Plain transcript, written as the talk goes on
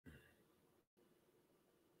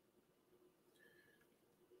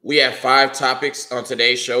We have 5 topics on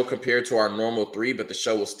today's show compared to our normal 3, but the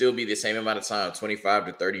show will still be the same amount of time, 25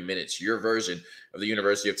 to 30 minutes. Your version of the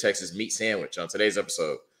University of Texas meat sandwich on today's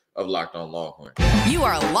episode of Locked On Longhorns. You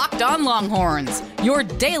are Locked On Longhorns, your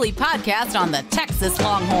daily podcast on the Texas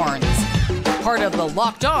Longhorns. Part of the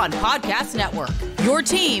Locked On Podcast Network, your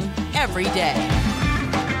team every day.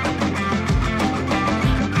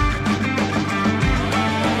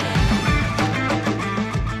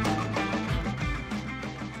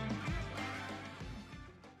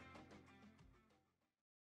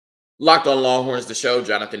 Locked On Longhorns, the show.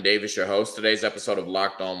 Jonathan Davis, your host. Today's episode of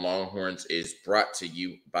Locked On Longhorns is brought to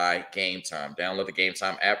you by Gametime. Download the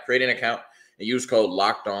Gametime app, create an account, and use code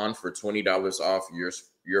Locked On for $20 off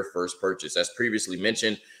your first purchase. As previously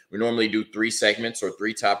mentioned, we normally do 3 segments or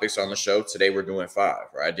 3 topics on the show. Today we're doing 5.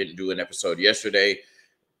 Right? I didn't do an episode yesterday.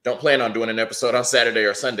 Don't plan on doing an episode on Saturday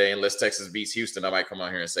or Sunday unless Texas beats Houston. I might come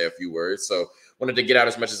on here and say a few words. So wanted to get out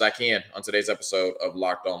as much as I can on today's episode of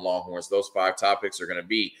Locked On Longhorns. Those 5 topics are going to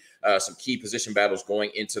be some key position battles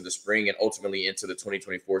going into the spring and ultimately into the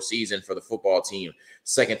 2024 season for the football team.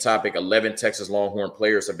 Second topic, 11 Texas Longhorn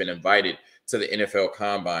players have been invited to the NFL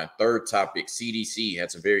Combine. Third topic, CDC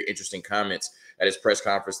had some very interesting comments at his press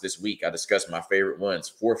conference this week. I discussed my favorite ones.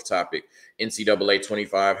 Fourth topic, NCAA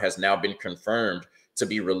 25 has now been confirmed to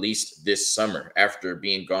be released this summer after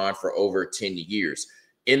being gone for over 10 years.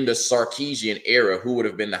 In the Sarkisian era, who would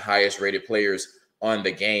have been the highest rated players on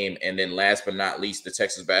the game? And then last but not least, the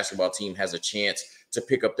Texas basketball team has a chance to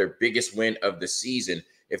pick up their biggest win of the season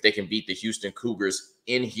if they can beat the Houston Cougars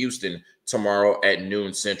in Houston tomorrow at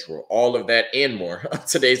noon Central. All of that and more on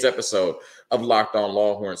today's episode of Locked On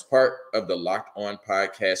Longhorns, part of the Locked On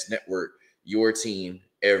Podcast Network, your team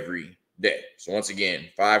every day. So once again,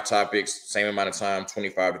 5 topics, same amount of time,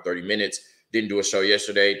 25 to 30 minutes. Didn't do a show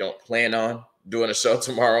yesterday. Don't plan on doing a show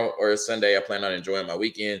tomorrow or Sunday. I plan on enjoying my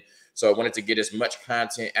weekend. So I wanted to get as much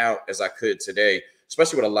content out as I could today,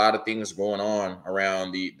 especially with a lot of things going on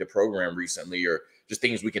around the program recently, or just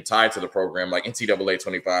things we can tie to the program, like NCAA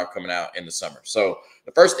 25 coming out in the summer. So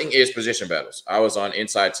the first thing is position battles. I was on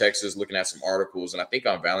Inside Texas looking at some articles, and I think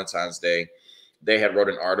on Valentine's Day, they had wrote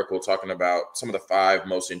an article talking about some of the 5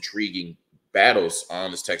 most intriguing battles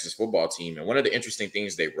on this Texas football team. And one of the interesting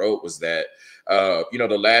things they wrote was that,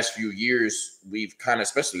 the last few years, we've kind of,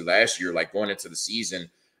 especially last year, like going into the season,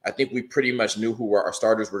 I think we pretty much knew who our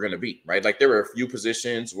starters were going to be, right? Like there were a few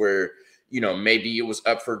positions where, maybe it was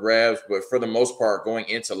up for grabs, but for the most part, going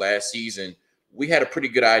into last season, we had a pretty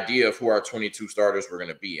good idea of who our 22 starters were going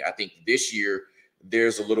to be. I think this year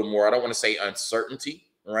there's a little more, I don't want to say uncertainty,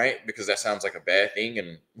 right? Because that sounds like a bad thing.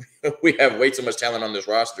 And we have way too much talent on this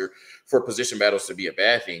roster for position battles to be a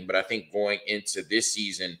bad thing. But I think going into this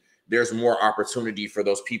season, there's more opportunity for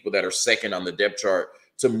those people that are second on the depth chart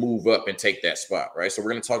to move up and take that spot, right? So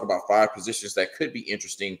we're going to talk about 5 positions that could be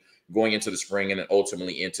interesting going into the spring and then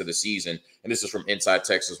ultimately into the season. And this is from Inside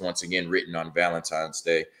Texas, once again, written on Valentine's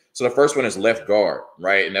Day. So the first one is left guard,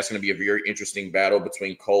 right? And that's going to be a very interesting battle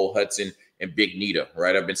between Cole Hudson and Big Nito,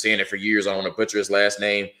 right? I've been saying it for years. I don't want to butcher his last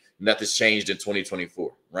name. Nothing's changed in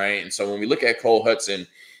 2024, right? And so when we look at Cole Hudson,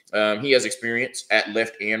 he has experience at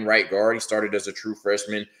left and right guard. He started as a true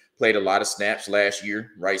freshman, played a lot of snaps last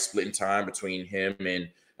year, right? Splitting time between him and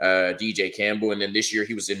DJ Campbell. And then this year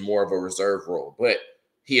he was in more of a reserve role. But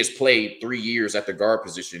he has played 3 years at the guard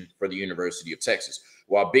position for the University of Texas.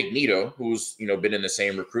 While Big Nito, who's, been in the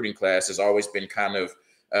same recruiting class, has always been kind of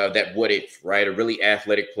that what if, right? A really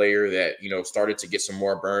athletic player that, started to get some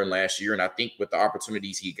more burn last year. And I think with the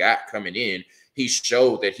opportunities he got coming in, he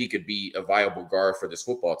showed that he could be a viable guard for this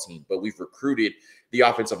football team. But we've recruited the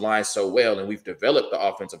offensive line so well, and we've developed the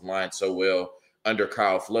offensive line so well under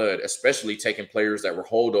Kyle Flood, especially taking players that were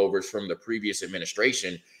holdovers from the previous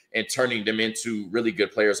administration and turning them into really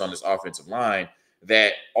good players on this offensive line,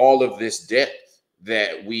 that all of this depth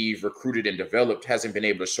that we've recruited and developed hasn't been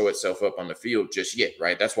able to show itself up on the field just yet,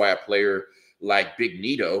 right? That's why a player like Big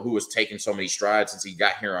Nito, who has taken so many strides since he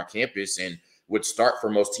got here on campus and would start for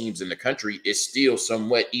most teams in the country, is still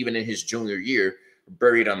somewhat, even in his junior year,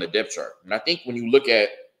 buried on the depth chart. And I think when you look at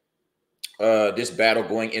this battle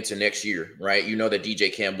going into next year, right, that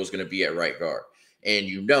DJ Campbell is going to be at right guard. And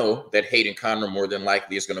that Hayden Conner more than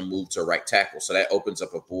likely is going to move to right tackle. So that opens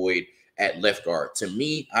up a void at left guard. To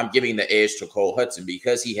me, I'm giving the edge to Cole Hudson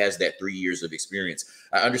because he has that 3 years of experience.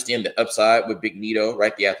 I understand the upside with Big Nito,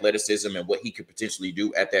 right? The athleticism and what he could potentially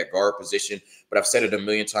do at that guard position. But I've said it a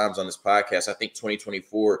million times on this podcast. I think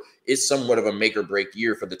 2024 is somewhat of a make or break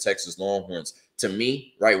year for the Texas Longhorns. to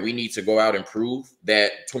me, right, we need to go out and prove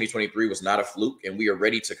that 2023 was not a fluke and we are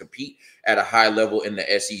ready to compete at a high level in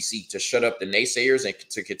the SEC, to shut up the naysayers and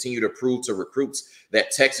to continue to prove to recruits that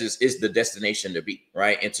Texas is the destination to be,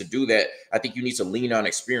 right? And to do that, I think you need to lean on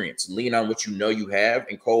experience, lean on what you know you have.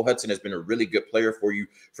 And Cole Hudson has been a really good player for you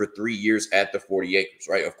for 3 years at the 40 acres,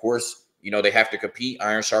 right? Of course, you know, they have to compete.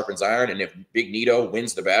 Iron sharpens iron. And if Big Nito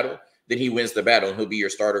wins the battle, then he wins the battle and he'll be your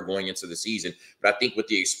starter going into the season. But I think with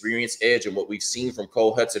the experience edge and what we've seen from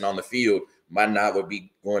Cole Hudson on the field, my nod would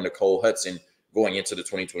be going to Cole Hudson going into the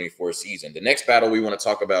 2024 season. The next battle we want to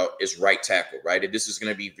talk about is right tackle, right? And this is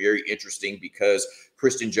going to be very interesting because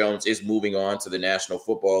Christian Jones is moving on to the National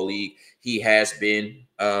Football League. He has been,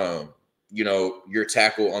 you know, your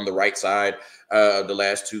tackle on the right side the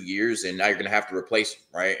last 2 years, and now you're going to have to replace him,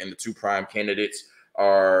 right? And the two prime candidates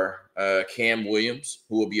are Cam Williams,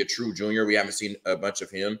 who will be a true junior. We haven't seen a bunch of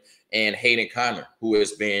him, and Hayden Conner, who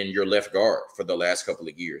has been your left guard for the last couple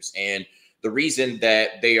of years. And the reason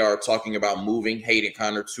that they are talking about moving Hayden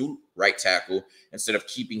Conner to right tackle instead of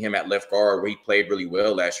keeping him at left guard, where he played really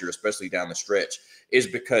well last year, especially down the stretch, is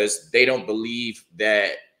because they don't believe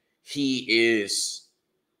that he is,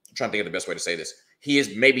 I'm trying to think of the best way to say this, he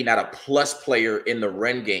is maybe not a plus player in the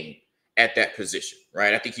run game at that position,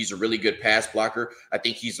 right? I think he's a really good pass blocker. I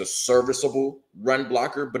think he's a serviceable run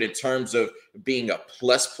blocker, but in terms of being a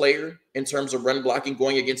plus player, in terms of run blocking,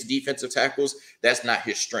 going against defensive tackles, that's not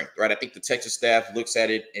his strength, right? I think the Texas staff looks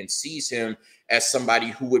at it and sees him as somebody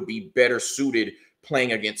who would be better suited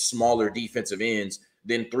playing against smaller defensive ends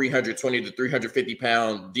than 320 to 350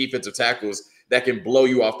 pound defensive tackles that can blow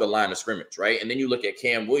you off the line of scrimmage, right? And then you look at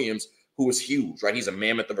Cam Williams, who is huge, right? He's a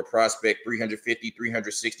mammoth of a prospect, 350,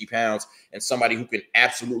 360 pounds, and somebody who can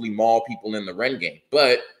absolutely maul people in the run game.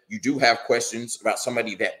 But you do have questions about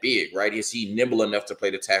somebody that big, right? Is he nimble enough to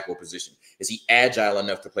play the tackle position? Is he agile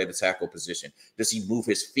enough to play the tackle position? Does he move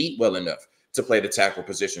his feet well enough to play the tackle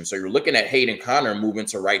position? So you're looking at Hayden Conner moving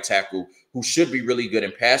to right tackle, who should be really good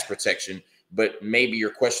in pass protection, but maybe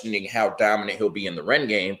you're questioning how dominant he'll be in the run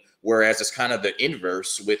game. Whereas it's kind of the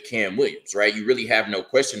inverse with Cam Williams, right? You really have no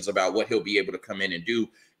questions about what he'll be able to come in and do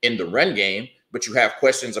in the run game, but you have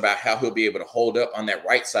questions about how he'll be able to hold up on that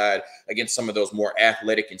right side against some of those more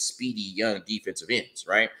athletic and speedy young defensive ends,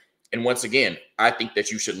 right? And once again, I think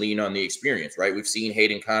that you should lean on the experience, right? We've seen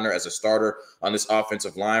Hayden Conner as a starter on this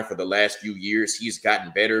offensive line for the last few years. He's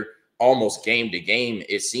gotten better almost game to game,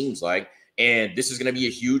 it seems like. And this is going to be a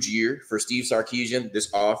huge year for Steve Sarkisian, this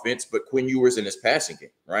offense, but Quinn Ewers in his passing game,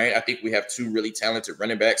 right? I think we have two really talented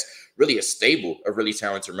running backs, really a stable of really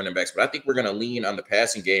talented running backs, but I think we're going to lean on the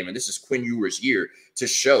passing game. And this is Quinn Ewers' year to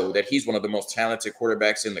show that he's one of the most talented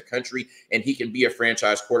quarterbacks in the country, and he can be a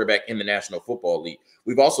franchise quarterback in the National Football League.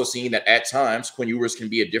 We've also seen that at times Quinn Ewers can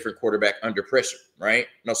be a different quarterback under pressure, right?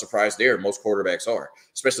 No surprise there. Most quarterbacks are,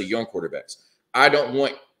 especially young quarterbacks. I don't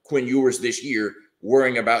want Quinn Ewers this year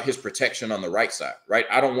worrying about his protection on the right side, right?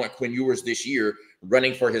 I don't want Quinn Ewers this year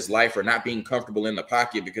running for his life or not being comfortable in the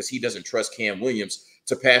pocket because he doesn't trust Cam Williams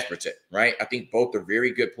to pass protect, right? I think both are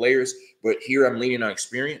very good players, but here I'm leaning on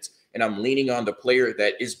experience and I'm leaning on the player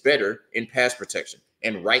that is better in pass protection.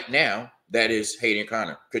 And right now, that is Hayden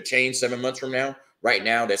Conner. Could change 7 months from now. Right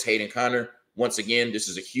now, that's Hayden Conner. Once again, this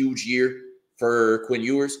is a huge year for Quinn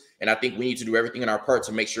Ewers, and I think we need to do everything in our part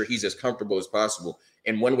to make sure he's as comfortable as possible.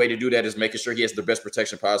 And one way to do that is making sure he has the best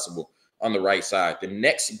protection possible on the right side. The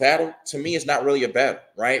next battle, to me, is not really a battle,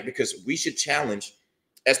 right? Because we should challenge,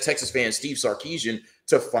 as Texas fans, Steve Sarkisian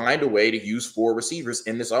to find a way to use 4 receivers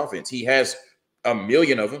in this offense. He has a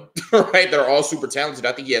million of them, right? They're all super talented.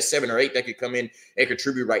 I think he has 7 or 8 that could come in and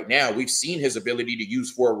contribute right now. We've seen his ability to use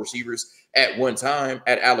 4 receivers at one time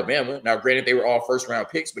at Alabama. Now, granted, they were all first-round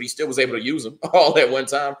picks, but he still was able to use them all at one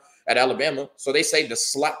time at Alabama. So they say the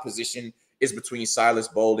slot position is between Silas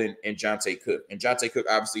Bolden and Jonte Cook. And Jonte Cook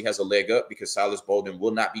obviously has a leg up because Silas Bolden will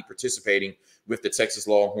not be participating with the Texas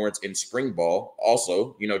Longhorns in spring ball.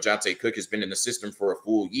 Also, you know, Jonte Cook has been in the system for a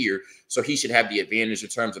full year, so he should have the advantage in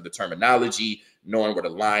terms of the terminology, knowing where to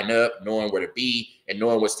line up, knowing where to be, and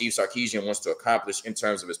knowing what Steve Sarkisian wants to accomplish in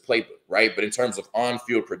terms of his playbook, right? But in terms of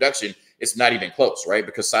on-field production, it's not even close, right?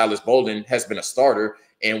 Because Silas Bolden has been a starter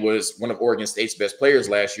and was one of Oregon State's best players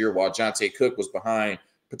last year, while Jonte Cook was behind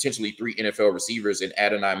potentially 3 NFL receivers in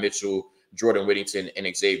Adonai Mitchell, Jordan Whittington,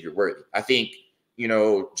 and Xavier Worthy. I think, you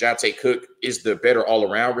know, Jonte Cook is the better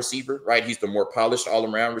all-around receiver, right? He's the more polished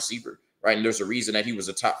all-around receiver, right? And there's a reason that he was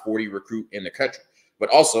a top 40 recruit in the country. But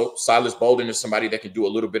also, Silas Bolden is somebody that can do a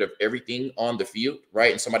little bit of everything on the field,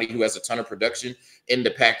 right? And somebody who has a ton of production in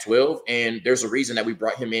the Pac-12. And there's a reason that we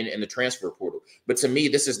brought him in the transfer portal. But to me,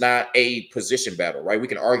 this is not a position battle, right? We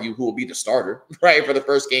can argue who will be the starter, right, for the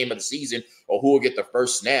first game of the season or who will get the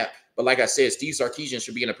first snap. But like I said, Steve Sarkisian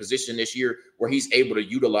should be in a position this year where he's able to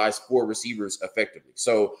utilize 4 receivers effectively.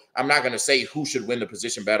 So I'm not going to say who should win the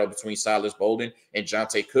position battle between Silas Bolden and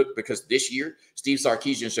Jonte Cook, because this year, Steve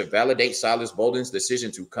Sarkisian should validate Silas Bolden's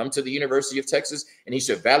decision to come to the University of Texas, and he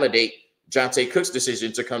should validate Jonte Cook's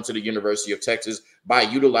decision to come to the University of Texas by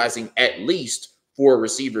utilizing at least 4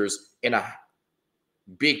 receivers in a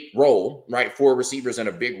big role, right? 4 receivers in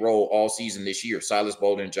a big role all season this year. Silas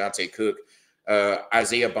Bolden, Jonte Cook,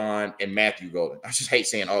 Isaiah Bond, and Matthew Golden. I just hate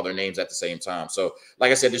saying all their names at the same time. So,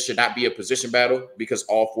 like I said, this should not be a position battle because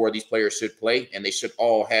all 4 of these players should play, and they should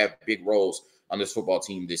all have big roles on this football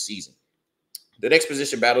team this season. The next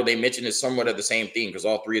position battle they mentioned is somewhat of the same thing because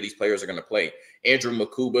all 3 of these players are going to play. Andrew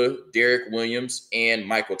Makuba, Derek Williams, and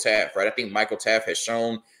Michael Taft, right? I think Michael Taft has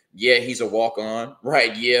shown, yeah, he's a walk-on,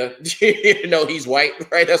 right? Yeah, he's white,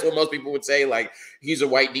 right? That's what most people would say. Like, he's a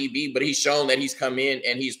white DB, but he's shown that he's come in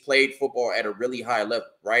and he's played football at a really high level,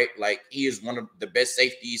 right? Like, he is one of the best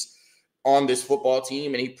safeties on this football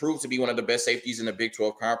team, and he proved to be one of the best safeties in the Big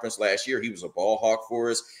 12 Conference last year. He was a ball hawk for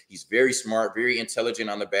us. He's very smart, very intelligent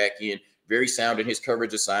on the back end, very sound in his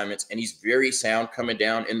coverage assignments, and he's very sound coming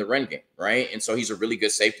down in the run game, right? And so he's a really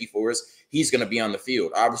good safety for us. He's going to be on the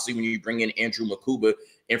field. Obviously, when you bring in Andrew Makuba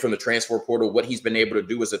in from the transfer portal, what he's been able to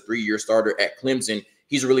do as a 3-year starter at Clemson,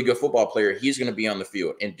 he's a really good football player. He's going to be on the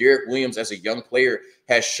field. And Derek Williams, as a young player,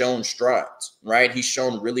 has shown strides, right? He's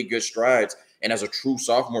shown really good strides. And as a true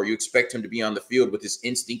sophomore, you expect him to be on the field with his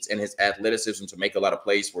instincts and his athleticism to make a lot of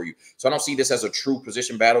plays for you. So I don't see this as a true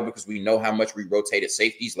position battle because we know how much we rotated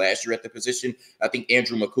safeties last year at the position. I think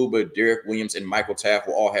Andrew Makuba, Derek Williams, and Michael Taft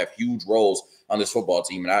will all have huge roles on this football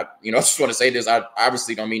team. And I just want to say this. I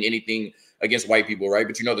obviously don't mean anything against white people, right?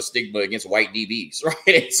 But the stigma against white DBs,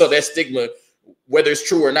 right? And so that stigma, whether it's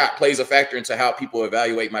true or not, plays a factor into how people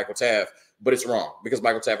evaluate Michael Taft. But it's wrong because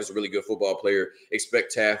Michael Taft is a really good football player.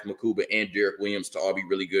 Expect Taft, Makuba, and Derek Williams to all be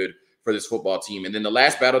really good for this football team. And then the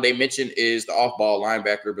last battle they mentioned is the off-ball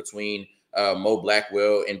linebacker between Mo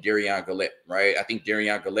Blackwell and Darian Gillette, right? I think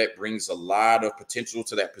Darian Gillette brings a lot of potential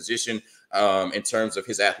to that position in terms of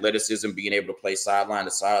his athleticism, being able to play sideline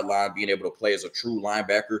to sideline, being able to play as a true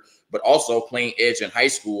linebacker, but also playing edge in high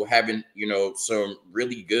school, having, some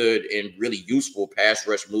really good and really useful pass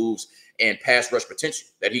rush moves and pass rush potential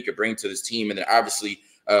that he could bring to this team. And then obviously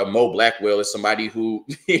Mo Blackwell is somebody who,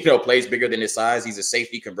 plays bigger than his size. He's a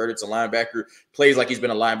safety converted to linebacker, plays like he's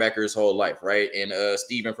been a linebacker his whole life, right? And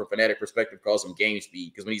Steven from Fanatic Perspective calls him game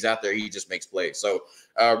speed because when he's out there, he just makes plays. So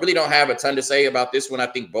really don't have a ton to say about this one. I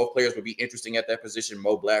think both players would be interesting at that position,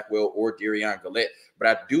 Mo Blackwell or Darian Gillette. But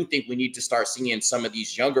I do think we need to start seeing some of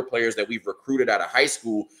these younger players that we've recruited out of high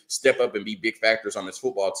school step up and be big factors on this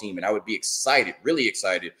football team. And I would be excited, really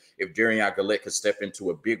excited, if Darian Gillette could step into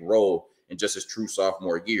a big role in just his true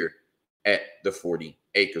sophomore year at the 40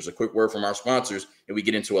 acres. A quick word from our sponsors, and we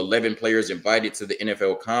get into 11 players invited to the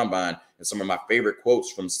NFL Combine and some of my favorite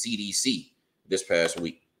quotes from CDC this past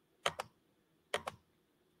week.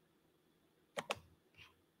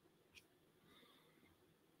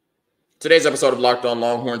 Today's episode of Locked On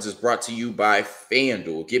Longhorns is brought to you by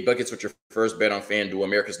FanDuel. Get buckets with your first bet on FanDuel,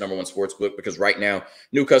 America's #1 sportsbook, because right now,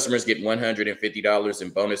 new customers get $150 in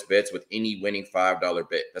bonus bets with any winning $5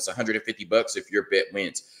 bet. That's $150 if your bet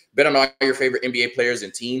wins. Bet on all your favorite NBA players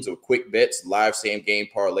and teams with quick bets, live same-game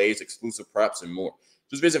parlays, exclusive props, and more.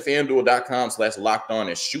 Just visit FanDuel.com/LockedOn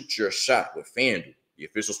and shoot your shot with FanDuel, the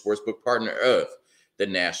official sportsbook partner of the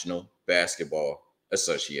National Basketball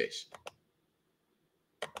Association.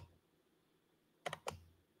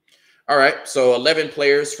 All right, so 11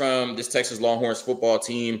 players from this Texas Longhorns football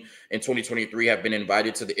team in 2023 have been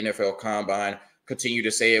invited to the NFL Combine. Continue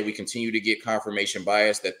to say it. We continue to get confirmation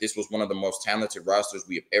bias that this was one of the most talented rosters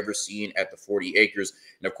we have ever seen at the 40 acres.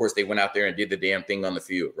 And, of course, they went out there and did the damn thing on the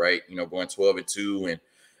field, right? Going 12-2 and,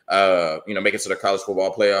 making it to the college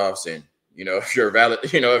football playoffs. And, if you're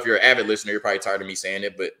an avid listener, you're probably tired of me saying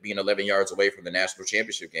it, but being 11 yards away from the national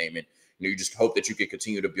championship game. And, you just hope that you can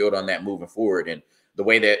continue to build on that moving forward. And the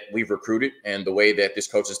way that we've recruited and the way that this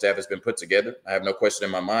coaching staff has been put together, I have no question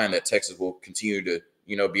in my mind that Texas will continue to,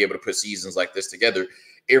 be able to put seasons like this together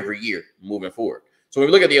every year moving forward. So when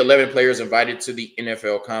we look at the 11 players invited to the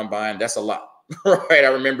NFL Combine, that's a lot, right? I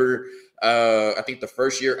remember, I think the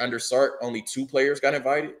first year under Sark, only 2 players got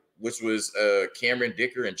invited, which was Cameron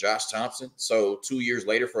Dicker and Josh Thompson. So 2 years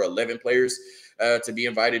later for 11 players to be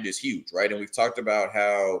invited is huge, right? And we've talked about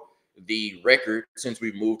how the record since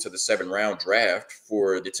we've moved to the 7th round draft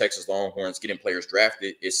for the Texas Longhorns getting players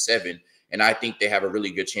drafted is 7. And I think they have a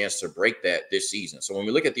really good chance to break that this season. So when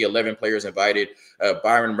we look at the 11 players invited,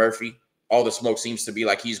 Byron Murphy, all the smoke seems to be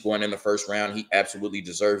like he's going in the first round. He absolutely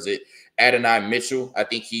deserves it. Adonai Mitchell, I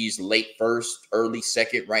think he's late first, early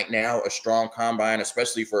second right now. A strong combine,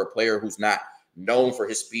 especially for a player who's not known for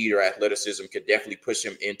his speed or athleticism, could definitely push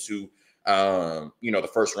him into the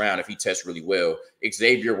first round if he tests really well.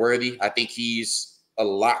 Xavier Worthy, I think he's a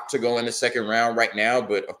lock to go in the second round right now,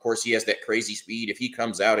 but of course he has that crazy speed. If he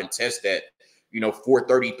comes out and tests that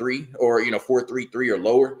 4.33 or 4.33 or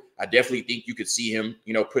lower, I definitely think you could see him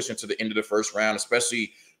pushing to the end of the first round,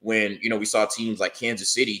 especially when we saw teams like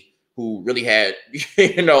Kansas City who really had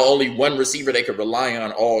only one receiver they could rely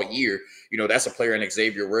on all year. That's a player in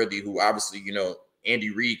Xavier Worthy who obviously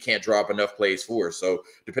Andy Reid can't draw up enough plays for. So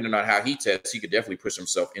depending on how he tests, he could definitely push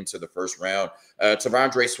himself into the first round.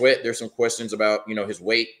 Tavondre Sweat, there's some questions about, his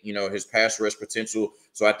weight, his pass rush potential.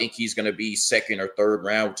 So I think he's going to be second or third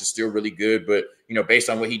round, which is still really good. But, based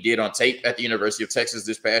on what he did on tape at the University of Texas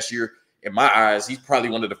this past year, in my eyes, he's probably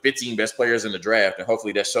one of the 15 best players in the draft. And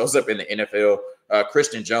hopefully that shows up in the NFL.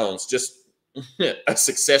 Christian Jones, just a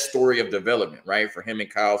success story of development, right? For him and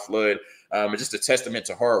Kyle Flood. Just a testament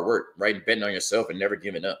to hard work, right? And betting on yourself and never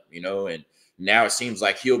giving up, and now it seems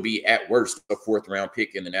like he'll be at worst a fourth round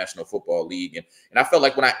pick in the National Football League. And I felt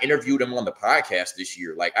like when I interviewed him on the podcast this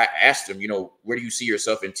year, like I asked him, where do you see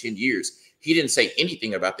yourself in 10 years? He didn't say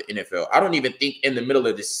anything about the NFL. I don't even think in the middle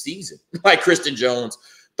of this season, like Christian Jones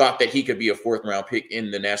thought that he could be a fourth round pick in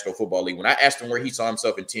the National Football League. When I asked him where he saw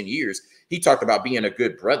himself in 10 years, he talked about being a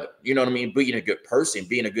good brother, being a good person,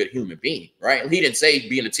 being a good human being, right? He didn't say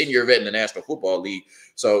being a 10-year vet in the National Football League.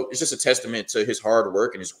 So it's just a testament to his hard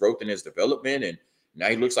work and his growth and his development. And now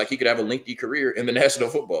he looks like he could have a lengthy career in the National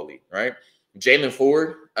Football League, right? Jalen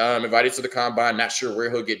Ford, invited to the combine. Not sure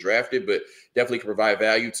where he'll get drafted, but definitely can provide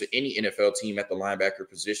value to any NFL team at the linebacker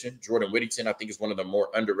position. Jordan Whittington, I think, is one of the more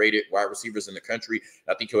underrated wide receivers in the country.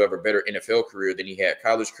 I think he'll have a better NFL career than he had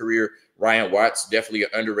college career. Ryan Watts, definitely an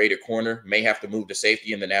underrated corner. May have to move to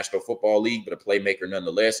safety in the National Football League, but a playmaker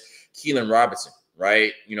nonetheless. Keelan Robinson,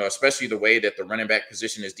 right? Especially the way that the running back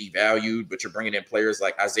position is devalued, but you're bringing in players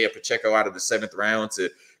like Isaiah Pacheco out of the 7th round to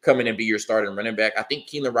come in and be your starting running back. I think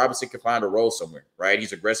Keelan Robinson can find a role somewhere, right?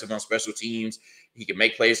 He's aggressive on special teams. He can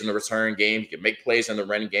make plays in the return game. He can make plays in the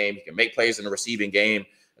running game. He can make plays in the receiving game.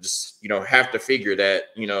 I just, have to figure that,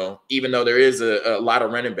 even though there is a lot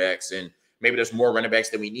of running backs and maybe there's more running backs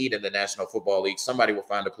than we need in the National Football League, somebody will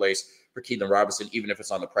find a place for Keelan Robinson, even if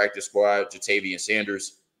it's on the practice squad. Jatavian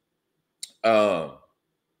Sanders,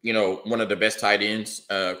 one of the best tight ends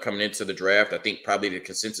coming into the draft. I think probably the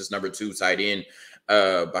consensus number 2 tight end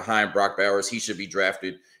behind Brock Bowers. He should be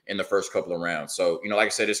drafted in the first couple of rounds. So, like I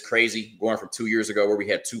said, it's crazy going from 2 years ago where we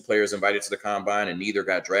had 2 players invited to the combine and neither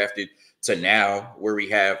got drafted to now where we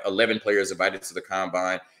have 11 players invited to the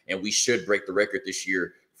combine. And we should break the record this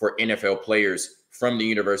year for NFL players from the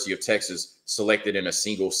University of Texas selected in a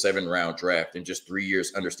single 7-round draft in just 3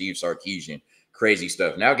 years under Steve Sarkisian. Crazy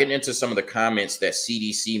stuff. Now getting into some of the comments that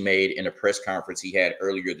CDC made in a press conference he had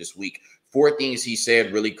earlier this week. 4 things he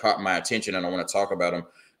said really caught my attention, and I want to talk about them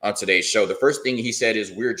on today's show. The first thing he said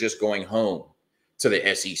is we're just going home to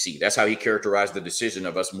the SEC. That's how he characterized the decision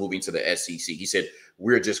of us moving to the SEC. He said,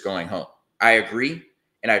 we're just going home. I agree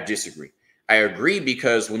and I disagree. I agree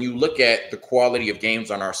because when you look at the quality of games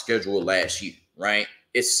on our schedule last year, right,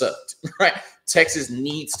 it sucked, right? Texas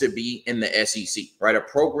needs to be in the SEC, right? A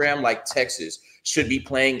program like Texas should be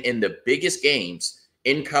playing in the biggest games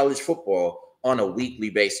in college football on a weekly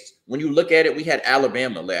basis. When you look at it, we had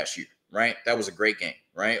Alabama last year, right? That was a great game,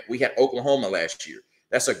 right? We had Oklahoma last year.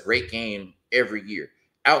 That's a great game every year.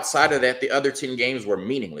 Outside of that, the other 10 games were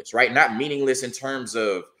meaningless, right? Not meaningless in terms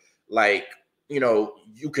of like,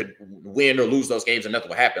 you could win or lose those games and nothing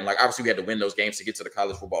will happen. Like, obviously, we had to win those games to get to the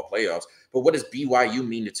college football playoffs. But what does BYU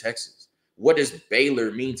mean to Texas? What does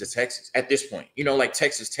Baylor mean to Texas at this point? Like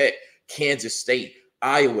Texas Tech, Kansas State,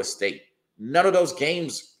 Iowa State. None of those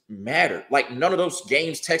games matter. Like, none of those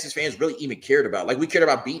games Texas fans really even cared about. Like, we cared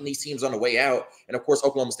about beating these teams on the way out. And, of course,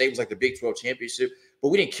 Oklahoma State was like the Big 12 championship. But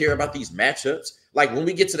we didn't care about these matchups. Like, when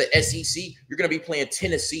we get to the SEC, you're going to be playing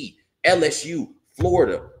Tennessee, LSU,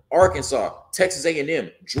 Florida, Arkansas, Texas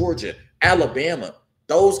A&M, Georgia, Alabama.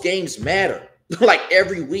 Those games matter. Like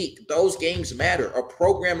every week, those games matter. A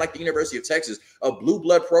program like the University of Texas, a blue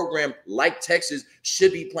blood program like Texas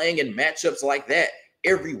should be playing in matchups like that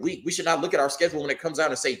every week. We should not look at our schedule when it comes out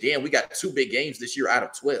and say, damn, we got 2 big games this year out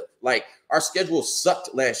of 12. Like, our schedule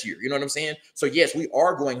sucked last year. You know what I'm saying? So, yes, we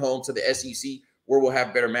are going home to the SEC where we'll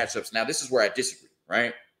have better matchups. Now, this is where I disagree,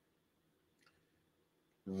 right?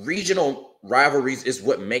 Regional rivalries is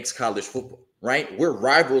what makes college football. right? We're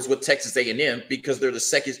rivals with Texas A&M because they're the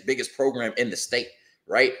second biggest program in the state,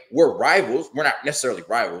 right? We're rivals. We're not necessarily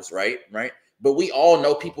rivals, right? But we all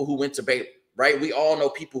know people who went to Baylor, right? We all know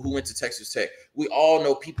people who went to Texas Tech. We all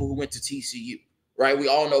know people who went to TCU, right? We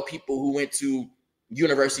all know people who went to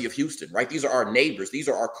University of Houston, right? These are our neighbors. These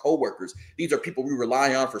are our coworkers. These are people we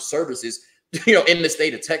rely on for services, in the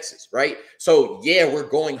state of Texas, right? So yeah, we're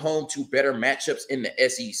going home to better matchups in the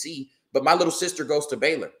SEC, but my little sister goes to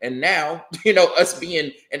Baylor. And now, us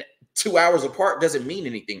being 2 hours apart doesn't mean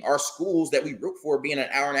anything. Our schools that we root for being an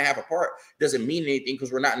hour and a half apart doesn't mean anything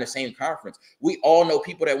because we're not in the same conference. We all know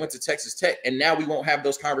people that went to Texas Tech, and now we won't have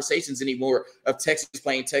those conversations anymore of Texas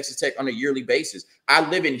playing Texas Tech on a yearly basis. I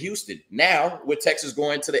live in Houston. Now, with Texas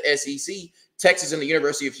going to the SEC, Texas and the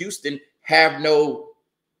University of Houston have no,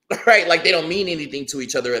 right? Like they don't mean anything to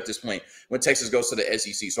each other at this point when Texas goes to the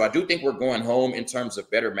SEC. So I do think we're going home in terms of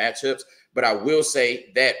better matchups, but I will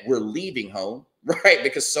say that we're leaving home, right?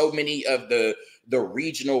 Because so many of the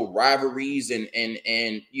regional rivalries and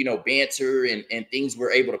banter and things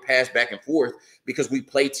we're able to pass back and forth because we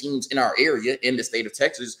play teams in our area in the state of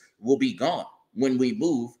Texas will be gone when we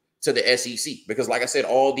move to the SEC. Because like I said,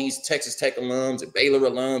 all these Texas Tech alums and Baylor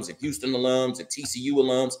alums and Houston alums and TCU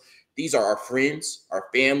alums, these are our friends, our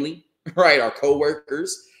family, right? Our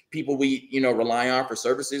coworkers, people we, rely on for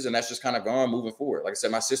services. And that's just kind of gone moving forward. Like I said,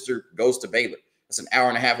 my sister goes to Baylor. It's an hour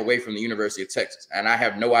and a half away from the University of Texas. And I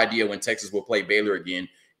have no idea when Texas will play Baylor again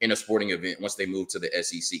in a sporting event once they move to the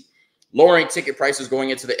SEC. Lowering ticket prices going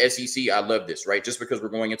into the SEC, I love this, right? Just because we're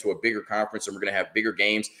going into a bigger conference and we're going to have bigger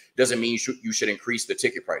games doesn't mean you should increase the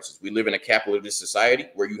ticket prices. We live in a capitalist society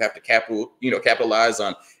where you have to capitalize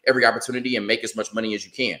on every opportunity and make as much money as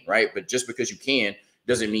you can, right? But just because you can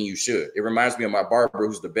doesn't mean you should. It reminds me of my barber,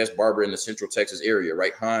 who's the best barber in the Central Texas area,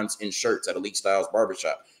 right? Hans in Shirts at Elite Styles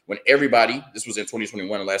Barbershop. When everybody, this was in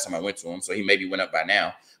 2021, the last time I went to him, so he maybe went up by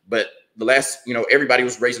now, but the last, everybody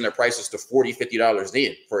was raising their prices to $40, $50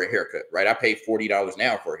 then for a haircut, right? I paid $40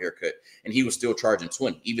 now for a haircut, and he was still charging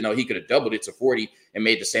 $20, even though he could have doubled it to $40 and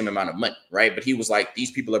made the same amount of money, right? But he was like,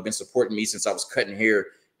 these people have been supporting me since I was cutting hair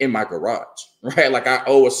in my garage, right? Like I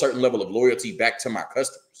owe a certain level of loyalty back to my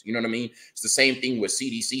customers. You know what I mean? It's the same thing with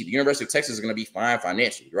CDC. The University of Texas is going to be fine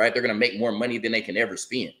financially, right? They're going to make more money than they can ever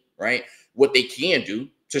spend, right? What they can do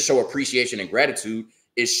to show appreciation and gratitude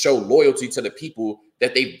is show loyalty to the people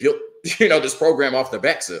that they built, this program off the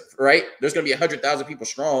backs of, right? There's going to be 100,000 people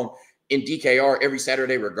strong in DKR every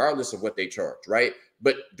Saturday, regardless of what they charge, right?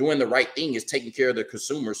 But doing the right thing is taking care of the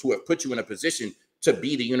consumers who have put you in a position to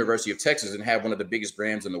be the University of Texas and have one of the biggest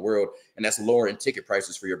brands in the world. And that's lowering ticket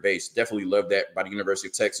prices for your base. Definitely love that by the University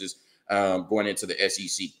of Texas going into the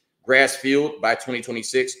SEC. Grass field by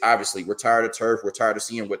 2026. Obviously, we're tired of turf. We're tired of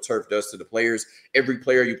seeing what turf does to the players. Every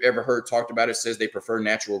player you've ever heard talked about it says they prefer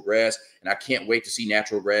natural grass. And I can't wait to see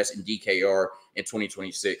natural grass in DKR in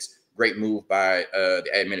 2026. Great move by the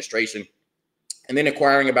administration. And then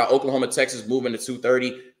inquiring about Oklahoma, Texas moving to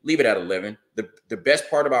 2:30, leave it at 11. The best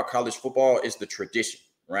part about college football is the tradition,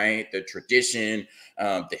 right? The tradition,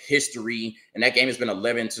 the history. And that game has been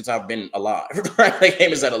 11 since I've been alive, right? That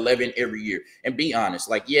game is at 11 every year. And be honest,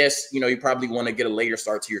 like, yes, you probably want to get a later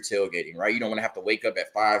start to your tailgating, right? You don't want to have to wake up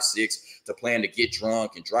at 5, 6 to plan to get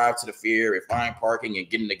drunk and drive to the fair and find parking and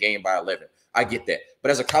get in the game by 11. I get that.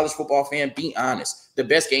 But as a college football fan, be honest. The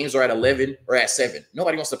best games are at 11 or at 7.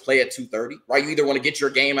 Nobody wants to play at 2:30, right? You either want to get your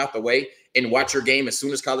game out the way and watch your game as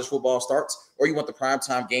soon as college football starts, or you want the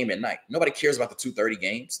primetime game at night. Nobody cares about the 2:30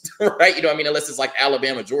 games, right? Unless it's like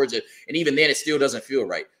Alabama, Georgia. And even then, it still doesn't feel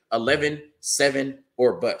right. 11, 7,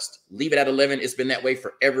 or bust. Leave it at 11. It's been that way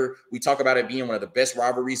forever. We talk about it being one of the best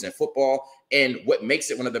rivalries in football. And what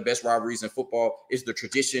makes it one of the best rivalries in football is the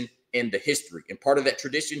tradition and the history. And part of that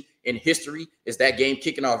tradition and history is that game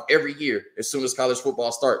kicking off every year as soon as college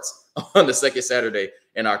football starts on the second Saturday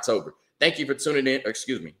in October. Thank you for tuning in.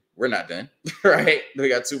 Excuse me. We're not done, right? We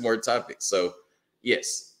got 2 more topics. So,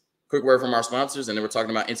 yes, quick word from our sponsors, and then we're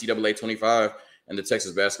talking about NCAA 25 and the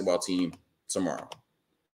Texas basketball team tomorrow.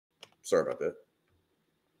 Sorry about that.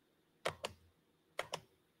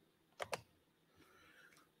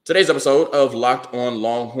 Today's episode of Locked On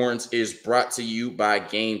Longhorns is brought to you by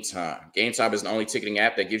Gametime. Gametime is the only ticketing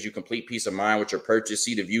app that gives you complete peace of mind with your purchase.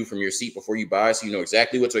 See the view from your seat before you buy, so you know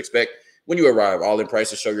exactly what to expect when you arrive. All in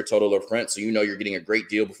prices show your total up front, so you know you're getting a great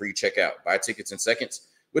deal before you check out. Buy tickets in seconds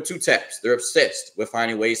with 2 taps. They're obsessed with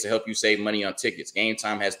finding ways to help you save money on tickets.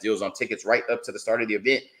 Gametime has deals on tickets right up to the start of the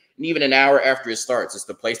event, And even an hour after it starts, it's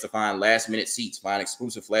the place to find last-minute seats, find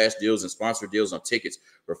exclusive flash deals and sponsor deals on tickets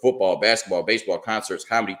for football, basketball, baseball, concerts,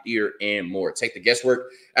 comedy, theater, and more. Take the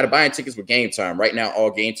guesswork out of buying tickets with Gametime. Right now,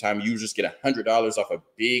 all Gametime users get $100 off a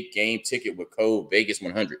big game ticket with code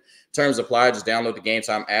Vegas100. Terms apply. Just download the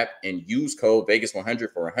Gametime app and use code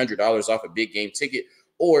Vegas100 for $100 off a big game ticket.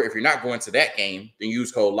 Or if you're not going to that game, then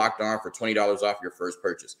use code LOCKEDON for $20 off your first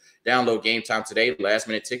purchase. Download Gametime today.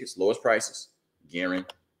 Last-minute tickets, lowest prices,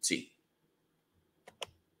 guaranteed.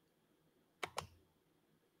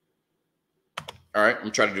 All right,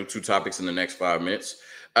 I'm trying to do 2 topics in the next 5 minutes.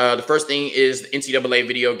 The first thing is the NCAA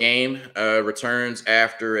video game returns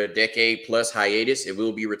after a decade-plus hiatus. It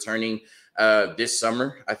will be returning this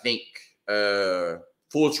summer. I think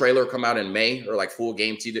full trailer will come out in May, or like full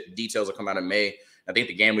game details will come out in May. I think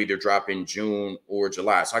the game will either drop in June or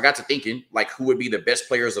July. So I got to thinking, like, who would be the best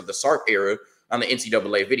players of the Sark era on the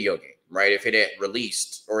NCAA video game, right? If it had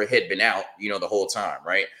released or it had been out, the whole time,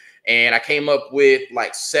 right? And I came up with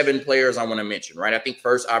like 7 players I want to mention, right? I think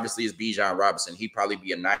first, obviously, is Bijan Robinson. He'd probably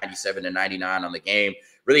be a 97 to 99 on the game.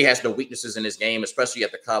 Really has no weaknesses in his game, especially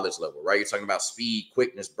at the college level, right? You're talking about speed,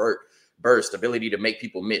 quickness, burst, ability to make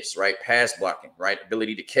people miss, right? Pass blocking, right?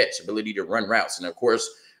 Ability to catch, ability to run routes. And of course,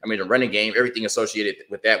 the running game, everything associated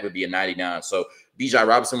with that would be a 99. So Bijan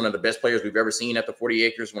Robinson, one of the best players we've ever seen at the 40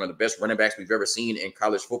 acres, one of the best running backs we've ever seen in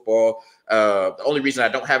college football. The only reason I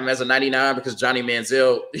don't have him as a 99 because Johnny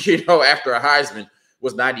Manziel, after a Heisman,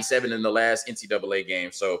 was 97 in the last NCAA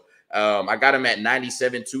game. So I got him at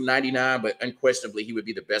 97 to 99, but unquestionably he would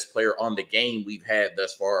be the best player on the game we've had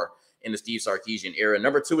thus far in the Steve Sarkisian era.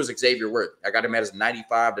 Number 2 is Xavier Worthy. I got him as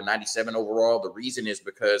 95 to 97 overall. The reason is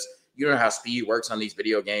because you know how speed works on these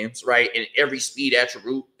video games, right? And every speed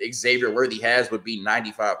attribute Xavier Worthy has would be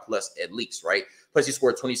 95 plus at least, right? Plus he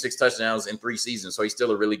scored 26 touchdowns in 3 seasons, so he's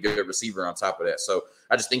still a really good receiver on top of that. So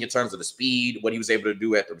I just think in terms of the speed, what he was able to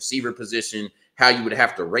do at the receiver position, how you would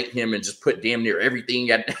have to rate him and just put damn near everything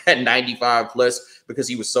at 95 plus because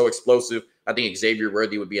he was so explosive. I think Xavier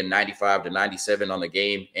Worthy would be a 95 to 97 on the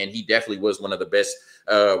game, and he definitely was one of the best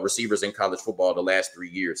receivers in college football the last 3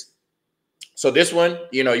 years. So this one,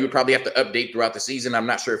 you would probably have to update throughout the season. I'm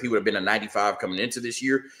not sure if he would have been a 95 coming into this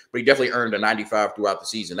year, but he definitely earned a 95 throughout the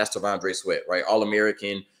season. That's T'Vondre Sweat, right?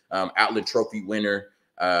 All-American, Outland Trophy winner,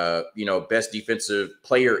 best defensive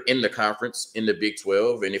player in the conference in the Big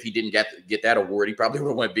 12. And if he didn't get that award, he probably would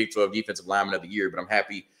have won Big 12 Defensive Lineman of the Year. But I'm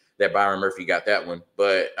happy that Byron Murphy got that one.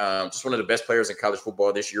 But just one of the best players in college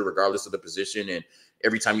football this year, regardless of the position. And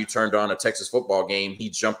every time you turned on a Texas football game, he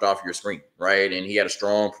jumped off your screen, right? And he had a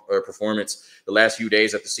strong performance the last few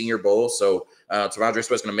days at the Senior Bowl. So T'Vondre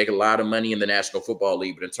Sweat's going to make a lot of money in the National Football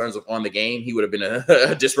League. But in terms of on the game, he would have been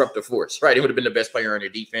a disruptive force, right? He would have been the best player on your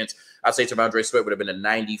defense. I'd say T'Vondre Sweat would have been a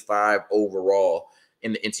 95 overall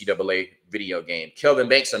in the NCAA video game. Kelvin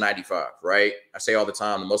Banks, a 95, right? I say all the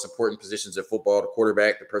time, the most important positions in football, the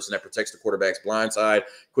quarterback, the person that protects the quarterback's blind side.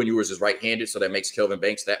 Quinn Ewers is right-handed, so that makes Kelvin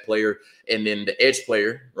Banks that player. And then the edge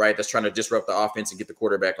player, right, that's trying to disrupt the offense and get the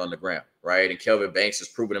quarterback on the ground, right? And Kelvin Banks has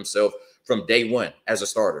proven himself from day one as a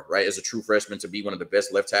starter, right, as a true freshman to be one of the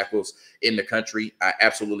best left tackles in the country. I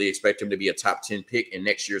absolutely expect him to be a top 10 pick in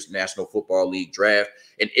next year's National Football League draft.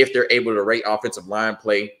 And if they're able to rate offensive line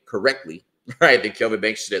play correctly, right, then Kelvin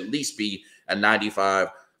Banks should at least be a 95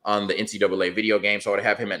 on the NCAA video game. So I would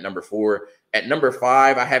have him at number 4. At number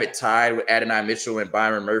 5, I have it tied with Adonai Mitchell and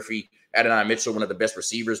Byron Murphy. Adonai Mitchell, one of the best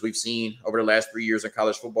receivers we've seen over the last 3 years in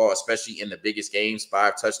college football, especially in the biggest games,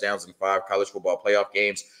 5 touchdowns in 5 college football playoff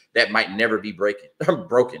games. That might never be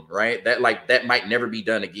broken, right? That might never be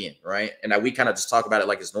done again, right? And we kind of just talk about it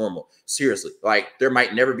like it's normal. Seriously, like there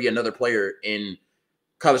might never be another player in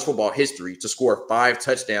college football history to score 5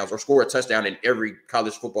 touchdowns or score a touchdown in every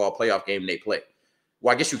college football playoff game they play.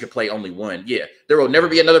 Well, I guess you could play only one. Yeah, there will never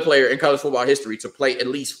be another player in college football history to play at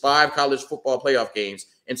least 5 college football playoff games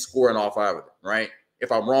and score in all 5 of them, right?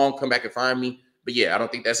 If I'm wrong, come back and find me. But yeah, I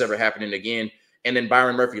don't think that's ever happening again. And then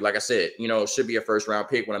Byron Murphy, like I said, should be a first-round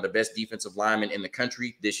pick, one of the best defensive linemen in the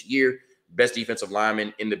country this year, best defensive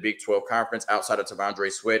lineman in the Big 12 Conference outside of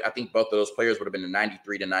T'Vondre Sweat. I think both of those players would have been a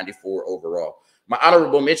 93 to 94 overall. My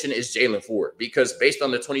honorable mention is Jaylan Ford, because based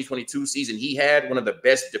on the 2022 season he had, one of the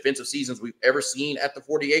best defensive seasons we've ever seen at the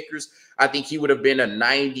 40 acres, I think he would have been a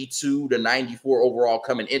 92 to 94 overall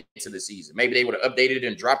coming into the season. Maybe they would have updated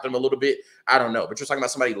and dropped him a little bit. I don't know. But you're talking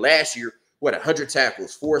about somebody last year who had 100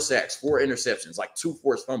 tackles, 4 sacks, 4 interceptions, like 2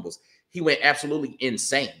 forced fumbles. He went absolutely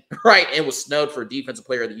insane, right? And was snubbed for Defensive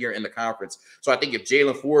Player of the Year in the conference. So I think if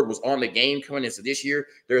Jaylan Ford was on the game coming into this year,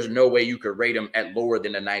 there's no way you could rate him at lower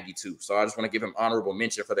than a 92. So I just want to give him honorable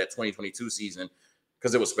mention for that 2022 season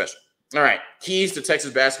because it was special. All right, keys to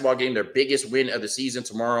Texas basketball getting their biggest win of the season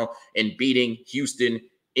tomorrow and beating Houston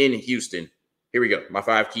in Houston. Here we go. My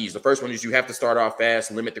 5 keys. The first one is you have to start off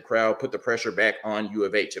fast, limit the crowd, put the pressure back on U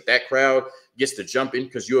of H. If that crowd gets to jumping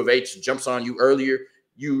because U of H jumps on you earlier,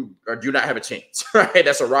 you do not have a chance, right?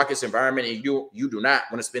 That's a raucous environment, and you do not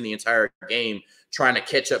want to spend the entire game trying to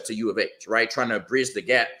catch up to U of H, right? Trying to bridge the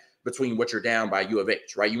gap between what you're down by U of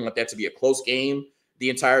H, right? You want that to be a close game the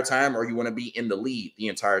entire time, or you want to be in the lead the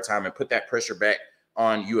entire time and put that pressure back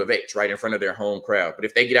on U of H right in front of their home crowd. But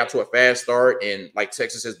if they get out to a fast start, and like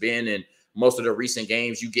Texas has been in most of the recent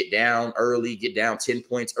games, you get down early, get down 10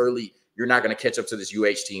 points early, you're not going to catch up to this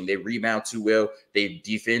UH team. They rebound too well, they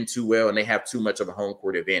defend too well, and they have too much of a home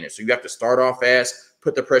court advantage. So you have to start off fast,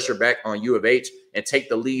 put the pressure back on U of H, and take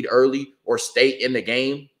the lead early or stay in the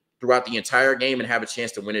game throughout the entire game and have a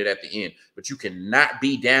chance to win it at the end. But you cannot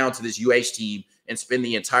be down to this UH team and spend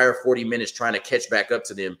the entire 40 minutes trying to catch back up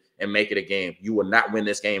to them and make it a game. You will not win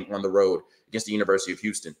this game on the road against the University of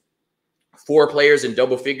Houston. 4 players in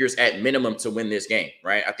double figures at minimum to win this game,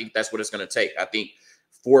 right? I think that's what it's going to take. I think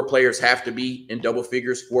 4 players have to be in double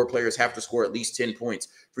figures. 4 players have to score at least 10 points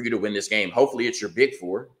for you to win this game. Hopefully it's your big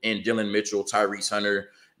 4 in Dylan Mitchell, Tyrese Hunter,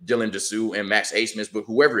 Dylan Dessou, and Max Abmas, but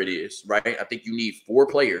whoever it is, right? I think you need 4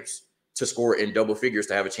 players to score in double figures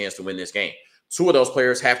to have a chance to win this game. 2 of those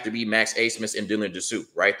players have to be Max Abmas and Dylan Dessou,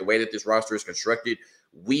 right? The way that this roster is constructed,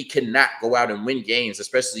 we cannot go out and win games,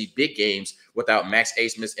 especially big games, without Max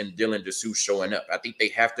Abmas and Dylan Dessou showing up. I think they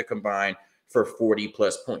have to combine for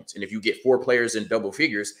 40-plus points. And if you get 4 players in double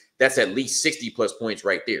figures, that's at least 60-plus points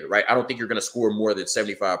right there, right? I don't think you're going to score more than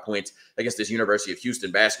 75 points against this University of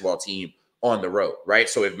Houston basketball team on the road, right?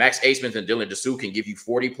 So if Max Abmas and Dylan Dessou can give you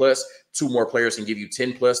 40-plus, 2 more players can give you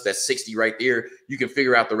 10-plus, that's 60 right there. You can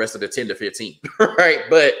figure out the rest of the 10 to 15, right?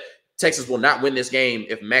 But Texas will not win this game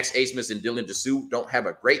if Max Abmas and Dylan Dessou don't have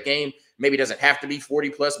a great game. Maybe it doesn't have to be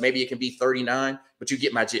 40-plus. Maybe it can be 39, but you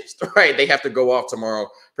get my gist, right? They have to go off tomorrow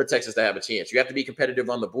for Texas to have a chance. You have to be competitive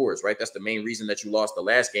on the boards, right? That's the main reason that you lost the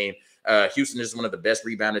last game. Houston is one of the best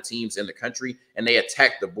rebounded teams in the country, and they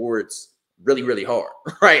attack the boards really, really hard,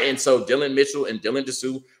 right? And so Dylan Mitchell and Dylan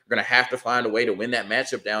Dessou are going to have to find a way to win that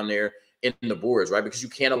matchup down there in the boards, right? Because you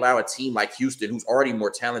can't allow a team like Houston, who's already more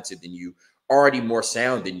talented than you, already more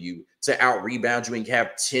sound than you, to out-rebound you and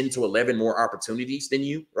have 10 to 11 more opportunities than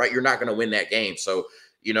you, right? You're not going to win that game. So,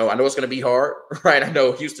 I know it's going to be hard, right? I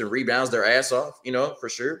know Houston rebounds their ass off, for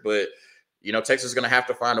sure. But, Texas is going to have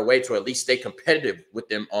to find a way to at least stay competitive with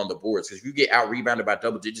them on the boards. Because if you get out-rebounded by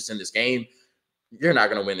double digits in this game, you're not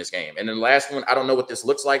going to win this game. And then the last one, I don't know what this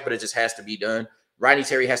looks like, but it just has to be done. Rodney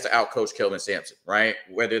Terry has to outcoach Kelvin Sampson, right?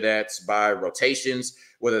 Whether that's by rotations,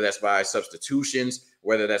 whether that's by substitutions,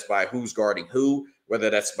 whether that's by who's guarding who, whether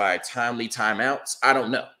that's by timely timeouts. I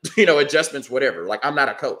don't know. Adjustments, whatever. Like, I'm not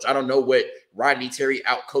a coach. I don't know what Rodney Terry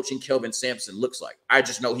outcoaching Kelvin Sampson looks like. I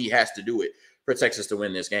just know he has to do it for Texas to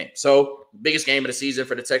win this game. So, biggest game of the season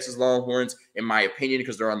for the Texas Longhorns, in my opinion,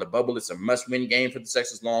 because they're on the bubble. It's a must-win game for the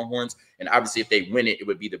Texas Longhorns. And obviously, if they win it, it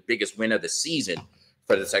would be the biggest win of the season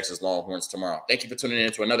for the Texas Longhorns tomorrow. Thank you for tuning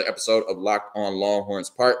in to another episode of Locked On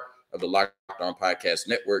Longhorns, part of the Locked On Podcast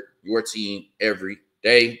Network. Your team every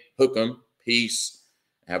day. Hook 'em. Peace.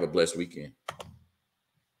 Have a blessed weekend.